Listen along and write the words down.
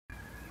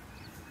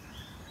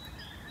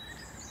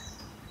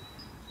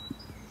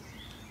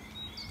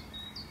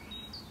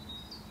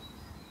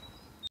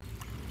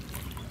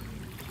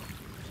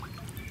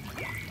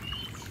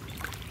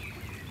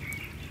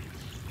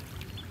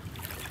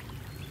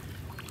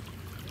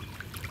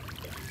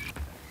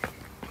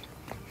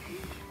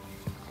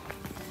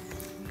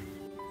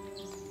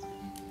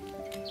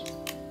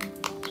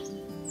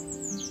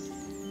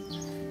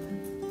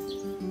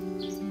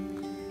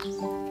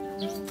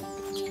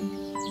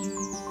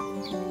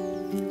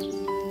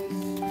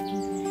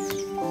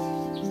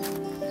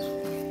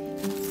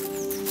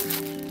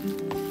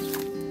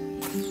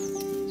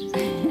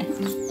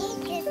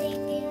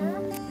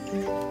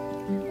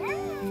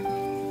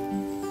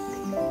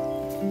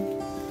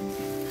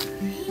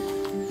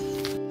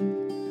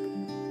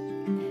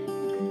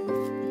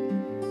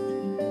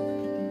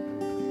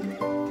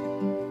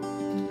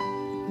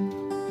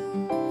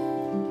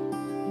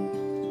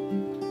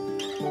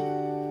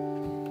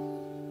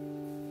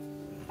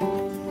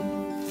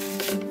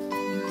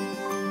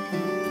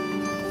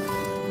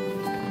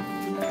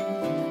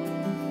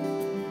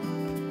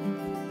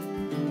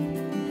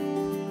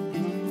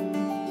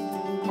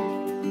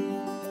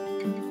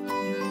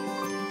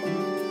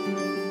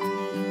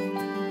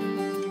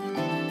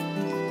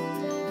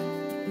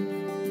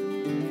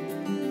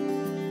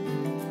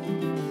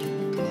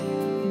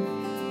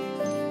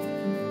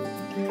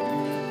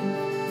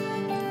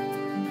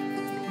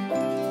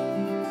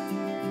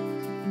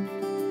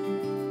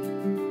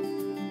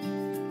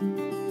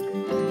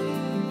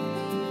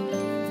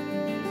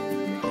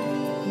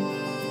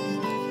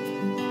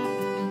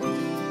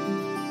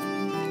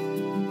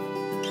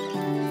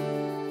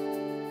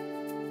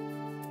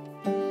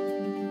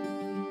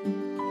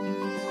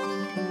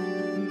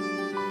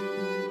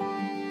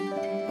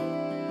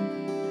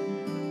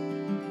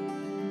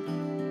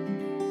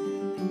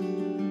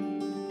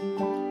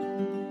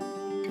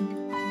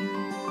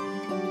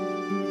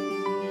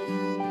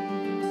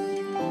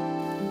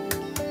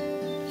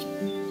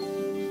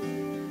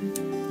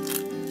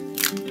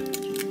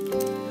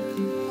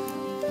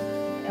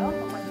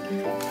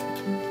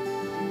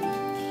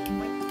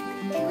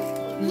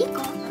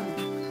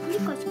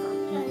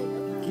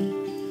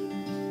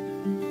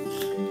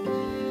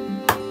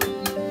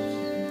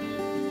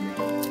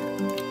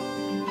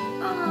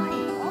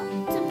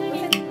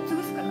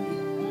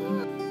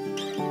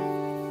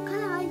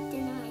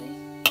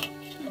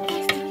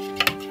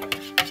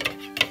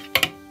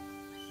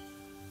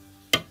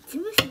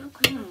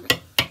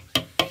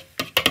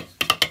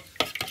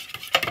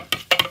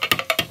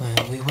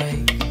we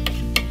wait,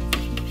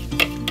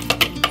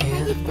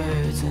 hear the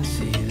birds and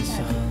see the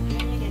sun.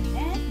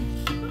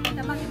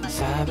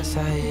 Side by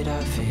side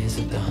our fears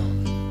are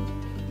done.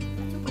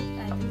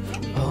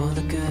 All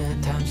the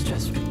good times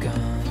just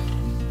begun.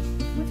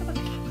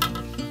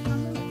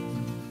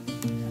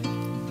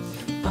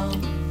 Oh,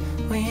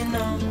 we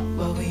know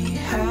what we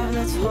have,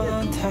 let's hold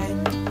on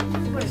tight.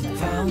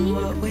 Found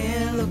what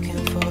we're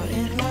looking for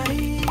in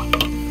life.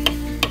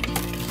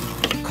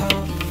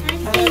 Call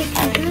us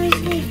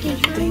crazy,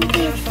 things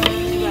are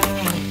finally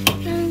right.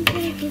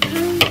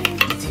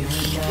 With you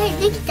and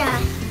I,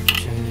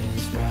 future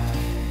is bright.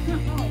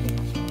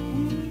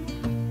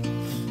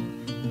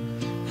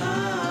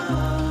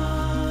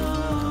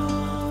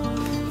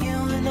 You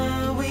and I,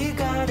 we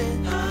got it.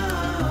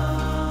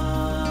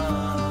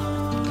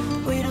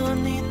 We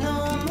don't need no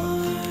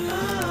more.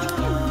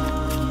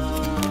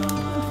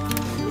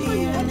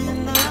 Even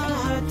in the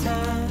hard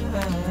times,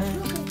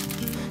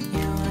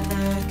 you and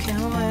I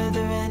can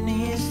weather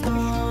any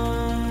storm.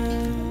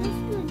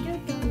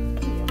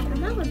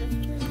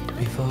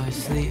 Before we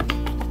sleep,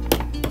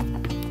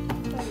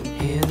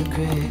 hear the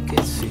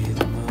crickets, see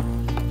the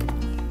moon.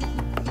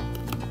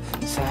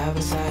 Side by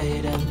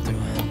side and through.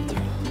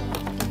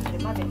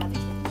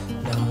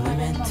 No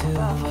limit to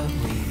what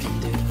we can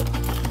do.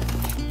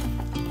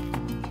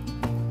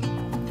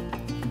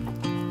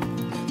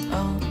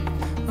 Oh,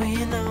 we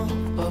know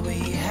what we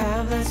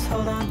have, let's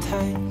hold on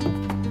tight.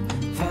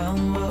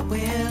 Found what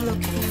we're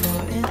looking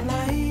for in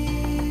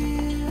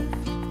life.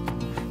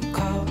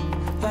 Call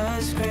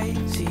us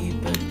crazy,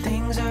 but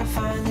things are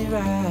finally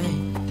right.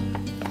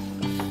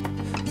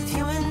 With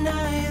you and I,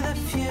 the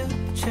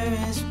future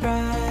is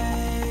bright.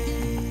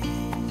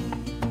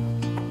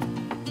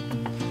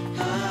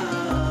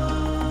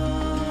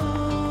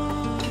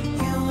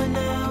 You and I,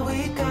 we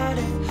got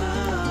it.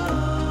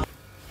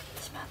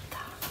 しまった。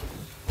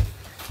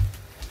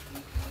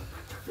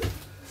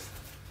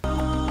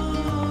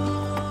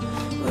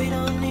 We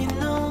don't need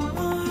no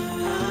more.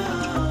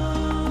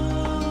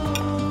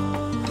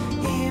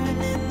 Even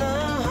in the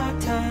hard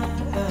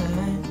times,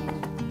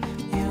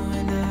 you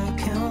and I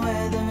can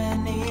weather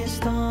any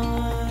storm.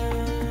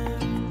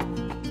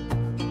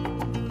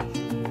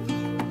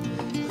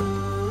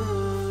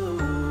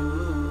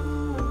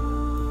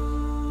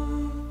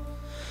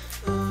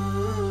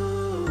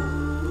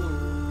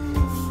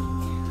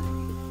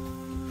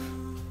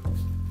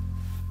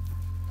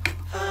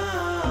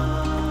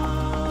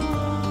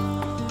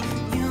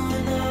 You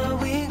and I,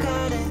 we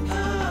got it.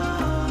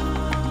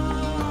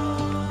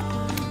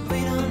 We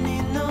don't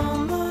need no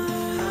more.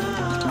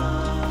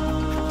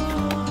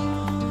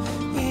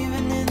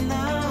 Even in the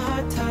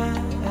hard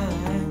times,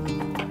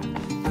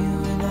 you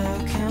and I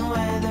can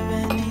weather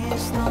any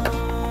storm.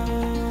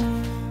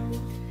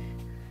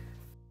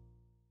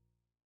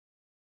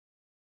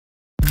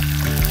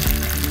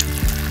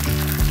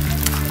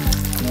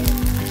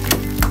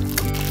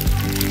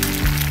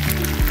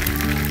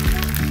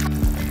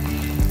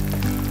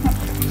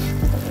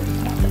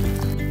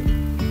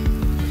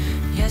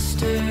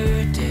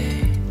 Yesterday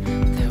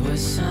there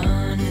was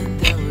sun and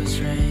there was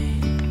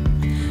rain,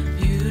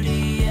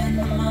 beauty in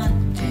the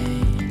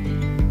mundane.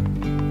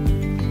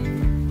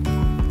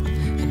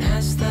 And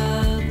as the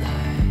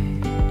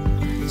light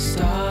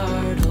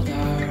startled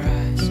our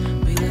eyes,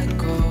 we let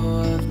go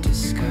of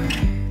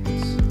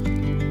disguise.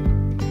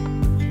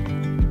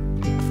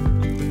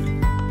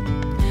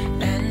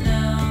 And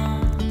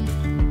now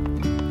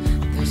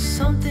there's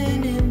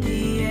something in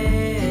the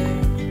air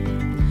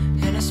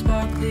and a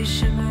sparkly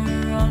shimmer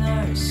on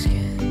our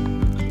skin,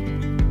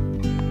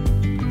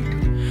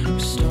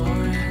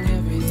 restoring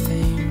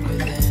everything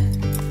within.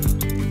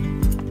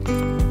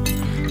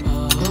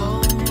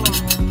 Oh,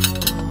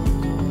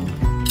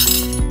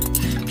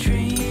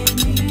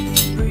 dreamy,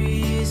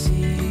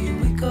 breezy,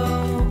 we go.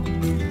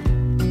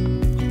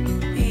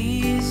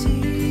 Easy,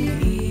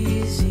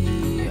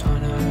 easy on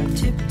our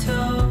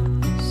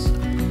tiptoes,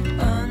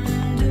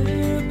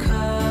 undercover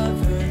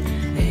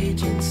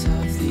agents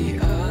of the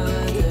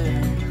other.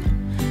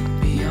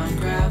 Beyond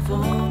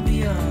gravel,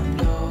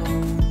 beyond all.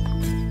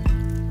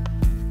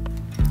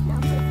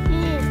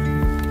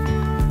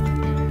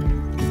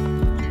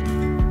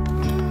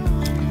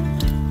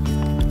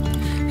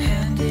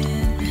 Hand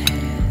in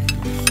hand,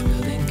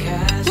 building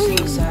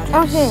castles out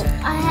of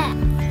sand,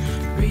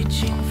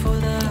 reaching for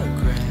the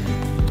grand.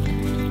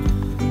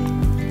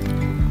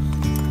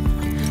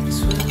 As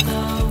we're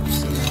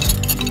lost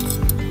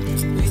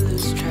alone, we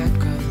lose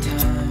track of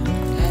time.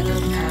 Head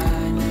up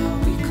high, now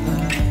we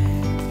climb.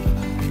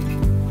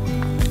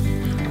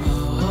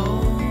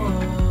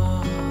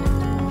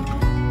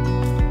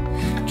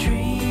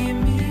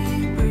 Dreamy,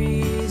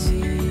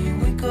 breezy,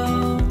 we go.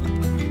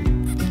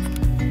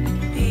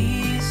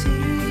 Easy,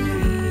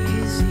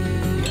 easy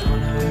on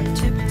our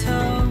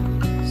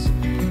tiptoes,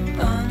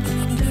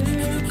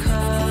 undercover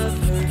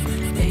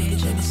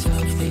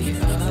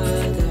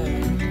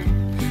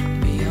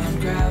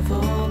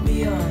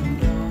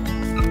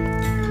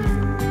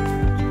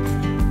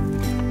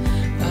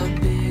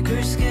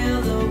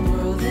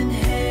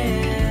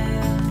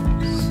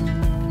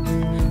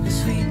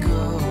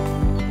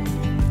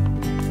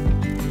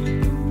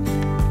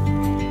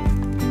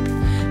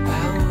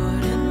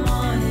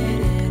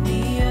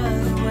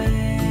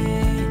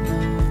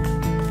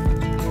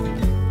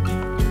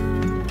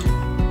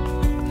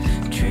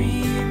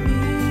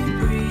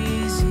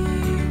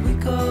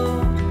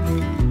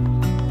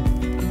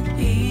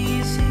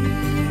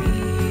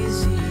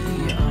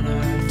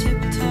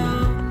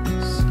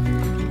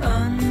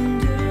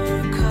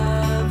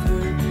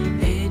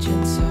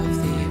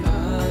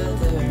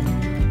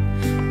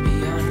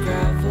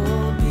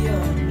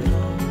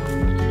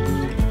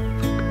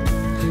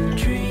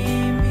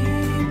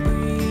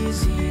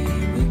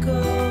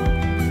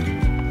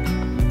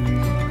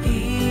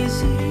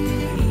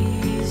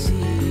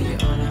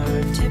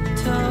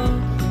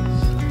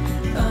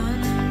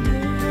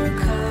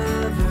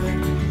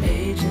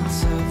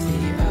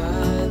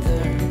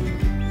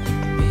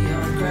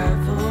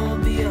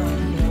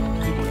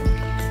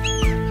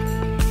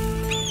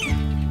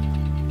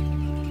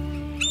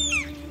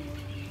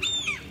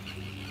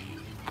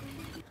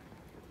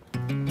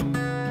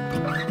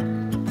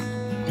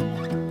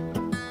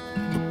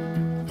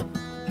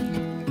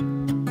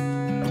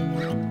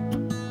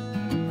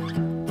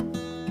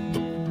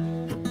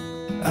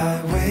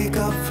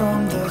up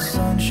from the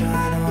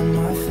sunshine on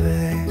my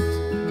face.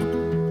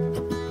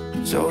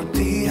 So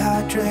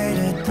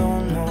dehydrated,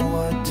 don't know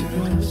what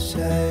to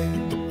say.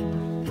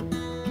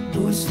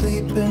 Who's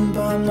sleeping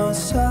by my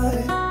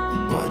side?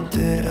 What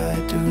did I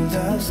do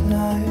last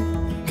night?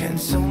 Can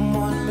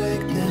someone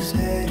make this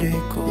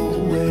headache go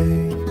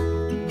away?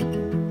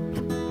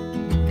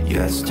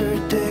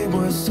 Yesterday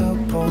was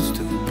supposed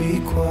to be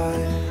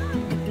quiet.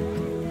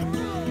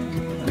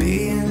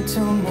 Being to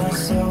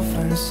myself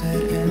and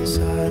sit in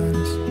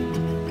silence.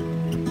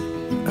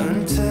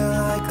 Until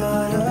I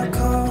got a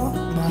call,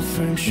 my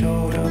friend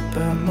showed up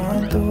at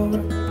my door.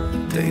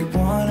 They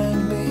wanted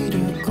me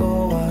to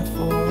go out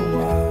for a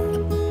while.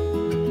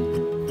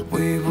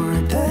 We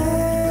were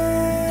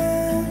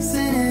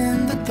dancing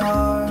in the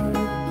dark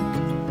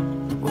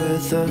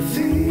with a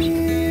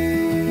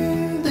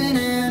feeling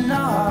in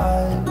our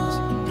eyes.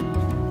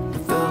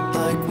 Felt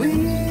like we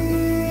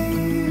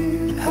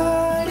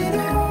had it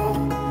all.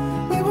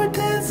 We were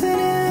dancing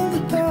in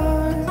the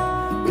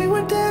dark. We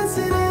were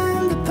dancing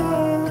in the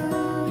dark.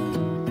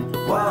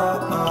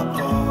 Wow,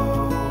 oh,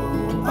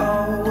 oh,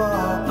 oh,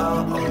 wow,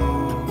 oh,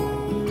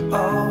 oh,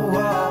 oh,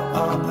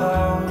 wow, oh, oh,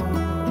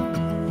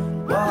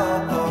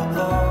 wow, oh, oh,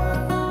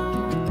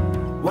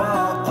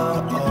 wow,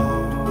 oh, oh,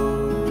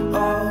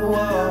 oh,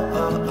 wow,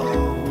 oh, oh,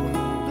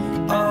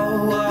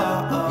 oh,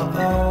 wow, oh,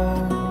 oh,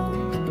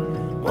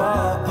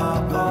 wow,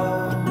 oh,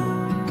 oh.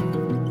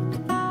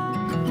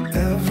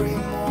 Every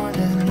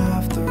morning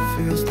after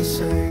feels the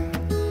same.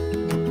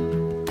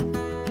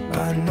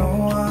 I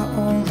know I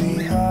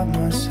only have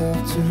myself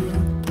to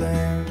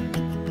blame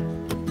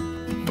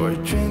for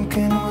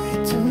drinking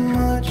way too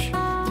much.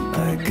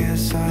 I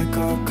guess I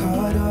got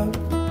caught up.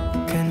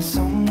 Can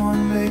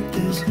someone make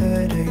this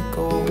headache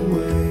go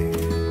away?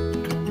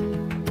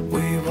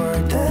 We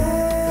were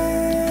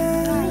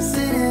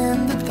dancing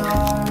in the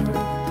dark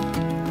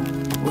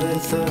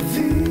with a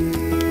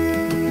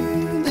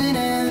feeling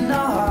in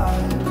our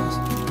eyes.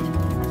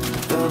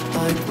 Felt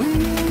like we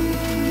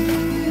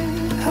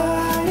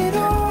had it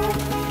all.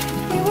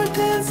 We were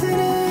dancing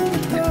in the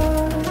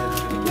dark.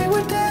 We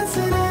were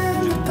dancing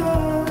in the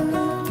dark.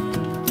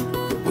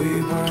 We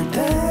were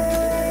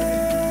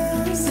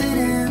dancing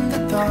in the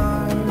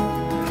dark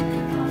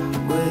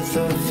with a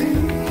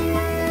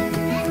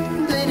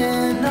feeling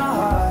in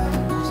our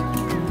eyes.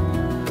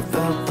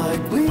 Felt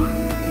like we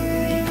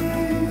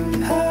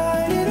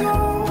had it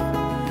all.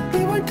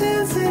 We were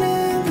dancing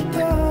in the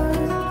dark.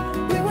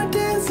 We were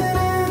dancing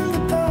in the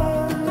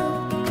dark.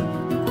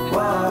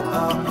 Wow,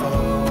 oh, oh,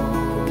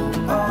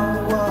 oh,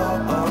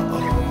 wow, oh, oh,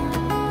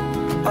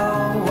 oh,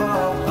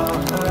 wow, oh, oh,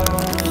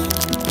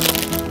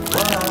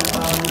 wow, oh,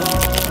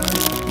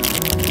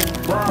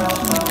 oh, wow, oh,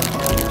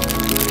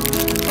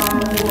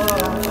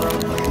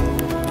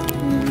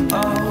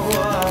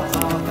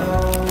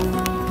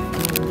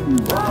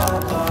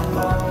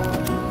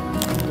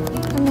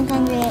こんな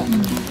感じで、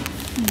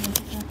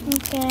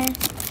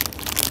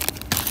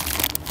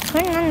こ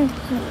れ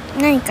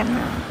何かな、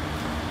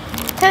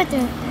食べて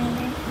みたいね。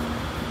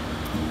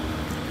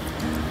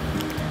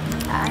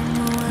I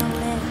know I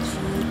let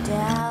you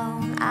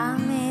down. I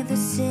made the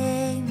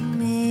same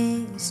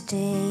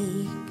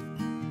mistake.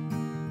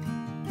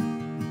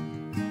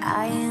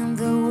 I am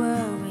the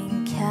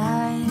worrying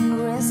kind,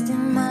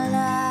 resting my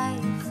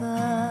life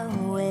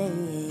away.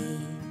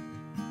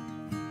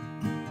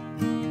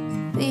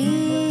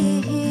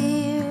 Be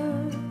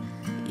here,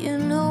 you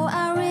know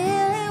I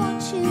really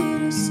want you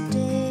to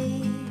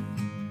stay.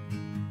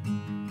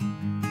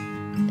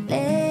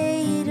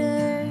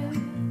 Later,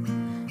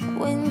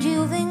 when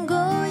you then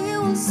go,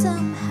 you will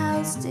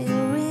somehow still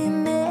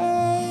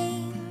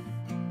remain.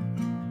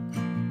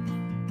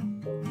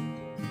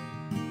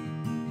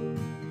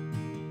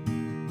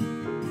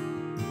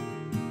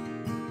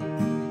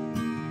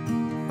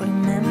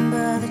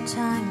 Remember the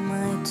time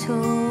I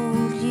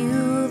told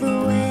you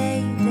the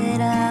way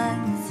that I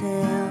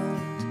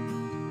felt,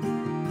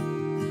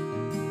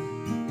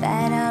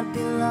 that I'd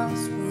be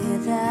lost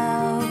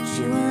without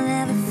you and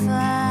never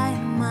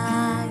find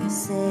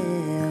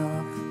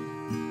myself.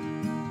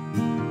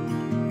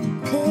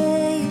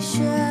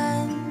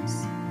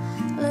 Patience,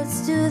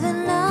 let's do the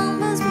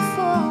numbers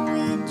before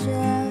we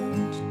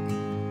judge.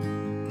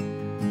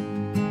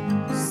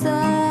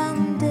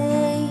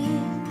 Someday,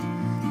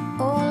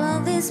 all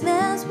of this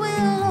mess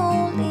will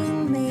only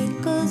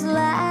make us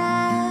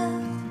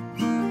laugh.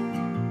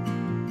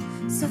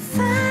 So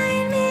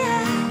find me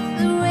at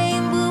the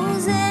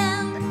rainbow's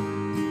end,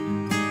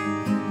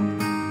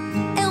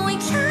 and we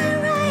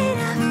climb right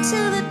up to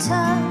the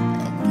top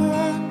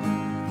again.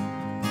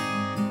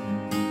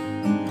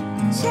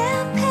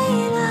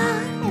 Champagne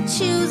on a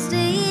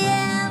Tuesday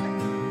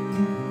end.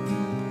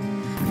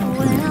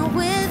 When I'm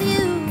with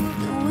you,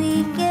 the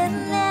weekend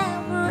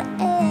never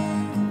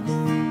ends.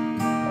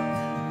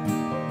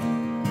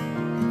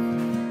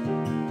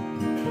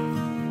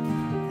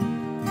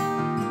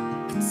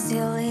 It's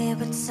silly,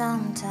 but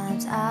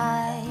sometimes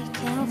I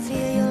can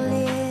feel your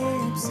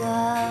lips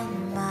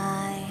on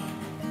mine.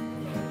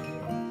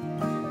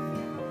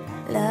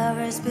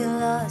 Lovers be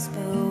lost,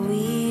 but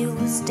we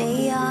will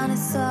stay on a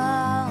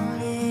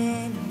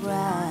solid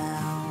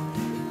ground.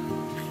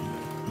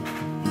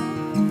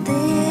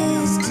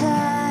 This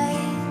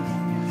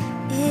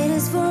time it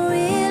is for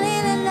real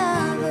in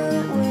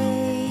another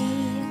way.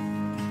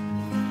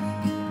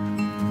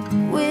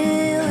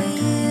 Will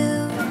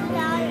you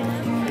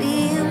be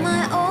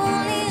my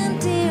only and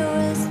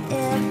dearest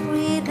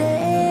every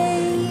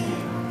day?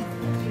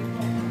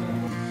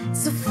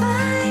 So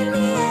find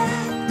me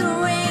at the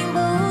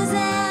rainbow's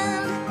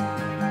end,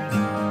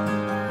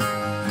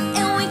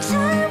 and we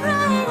climb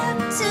right up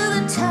to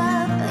the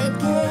top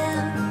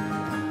again.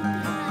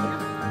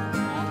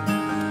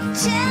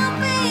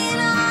 Jumping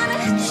on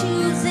a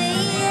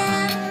Tuesday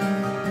end.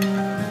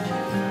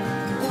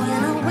 When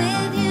I'm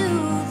with you,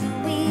 the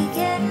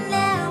weekend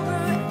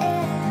never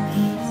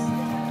ends.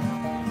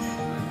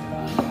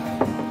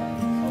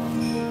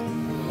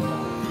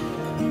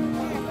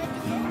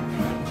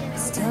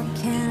 Still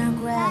can't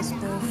grasp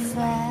the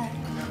fact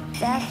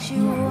that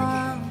you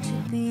want to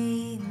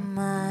be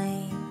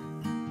mine.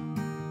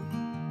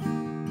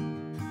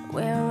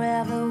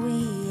 Wherever we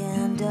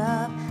end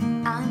up,